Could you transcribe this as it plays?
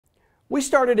We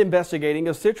started investigating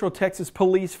a Central Texas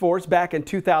police force back in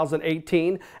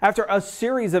 2018 after a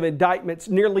series of indictments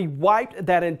nearly wiped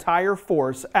that entire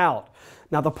force out.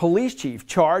 Now, the police chief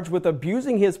charged with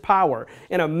abusing his power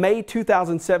in a May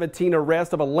 2017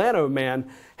 arrest of a Llano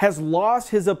man has lost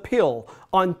his appeal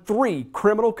on 3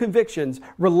 criminal convictions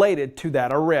related to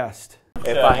that arrest.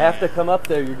 If I have to come up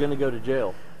there, you're going to go to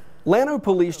jail. Llano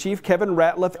Police Chief Kevin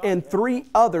Ratliff and 3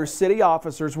 other city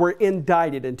officers were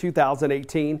indicted in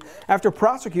 2018 after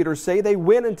prosecutors say they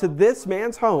went into this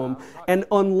man's home and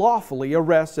unlawfully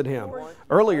arrested him.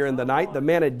 Earlier in the night, the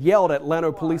man had yelled at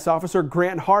Llano police officer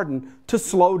Grant Harden to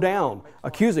slow down,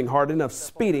 accusing Harden of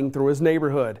speeding through his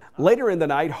neighborhood. Later in the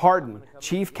night, Harden,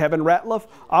 Chief Kevin Ratliff,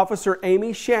 Officer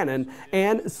Amy Shannon,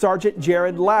 and Sergeant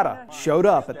Jared Latta showed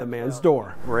up at the man's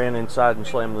door. Ran inside and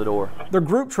slammed the door. The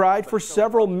group tried for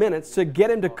several minutes to get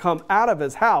him to come out of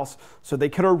his house so they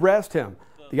could arrest him.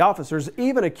 The officers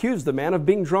even accused the man of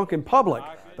being drunk in public,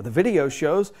 but the video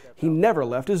shows he never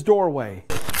left his doorway.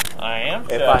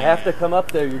 If I have to come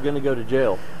up there, you're going to go to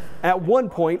jail. At one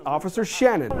point, Officer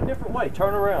Shannon, A different way.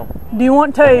 Turn around. Do you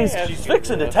want tased? Yeah, she's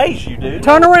fixing to tase you, dude.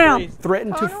 Turn around.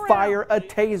 threatened to fire a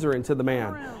taser into the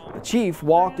man. The chief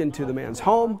walked into the man's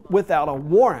home without a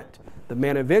warrant. The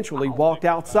man eventually walked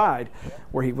outside,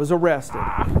 where he was arrested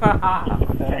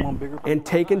and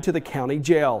taken to the county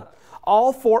jail.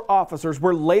 All 4 officers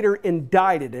were later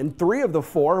indicted, and 3 of the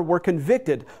 4 were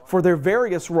convicted for their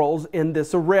various roles in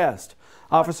this arrest.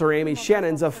 Officer Amy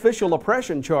Shannon's official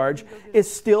oppression charge is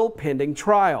still pending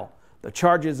trial. The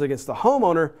charges against the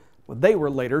homeowner, well, they were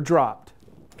later dropped.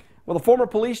 Well, the former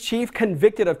police chief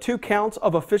convicted of 2 counts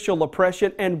of official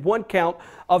oppression and 1 count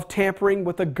of tampering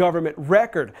with a government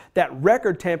record. That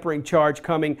record tampering charge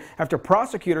coming after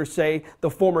prosecutors say the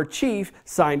former chief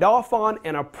signed off on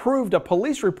and approved a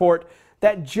police report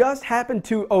that just happened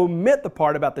to omit the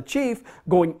part about the chief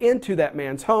going into that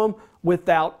man's home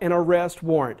without an arrest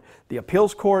warrant. The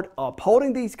appeals court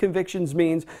upholding these convictions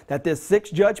means that this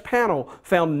 6-judge panel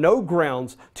found no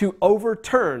grounds to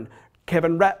overturn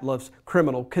Kevin Ratliff's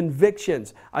criminal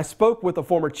convictions. I spoke with the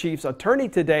former chief's attorney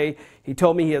today. He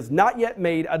told me he has not yet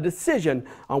made a decision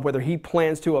on whether he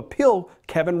plans to appeal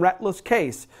Kevin Ratliff's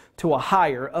case to a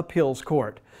higher appeals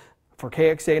court. For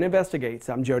KXAN Investigates,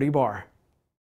 I'm Jody Barr.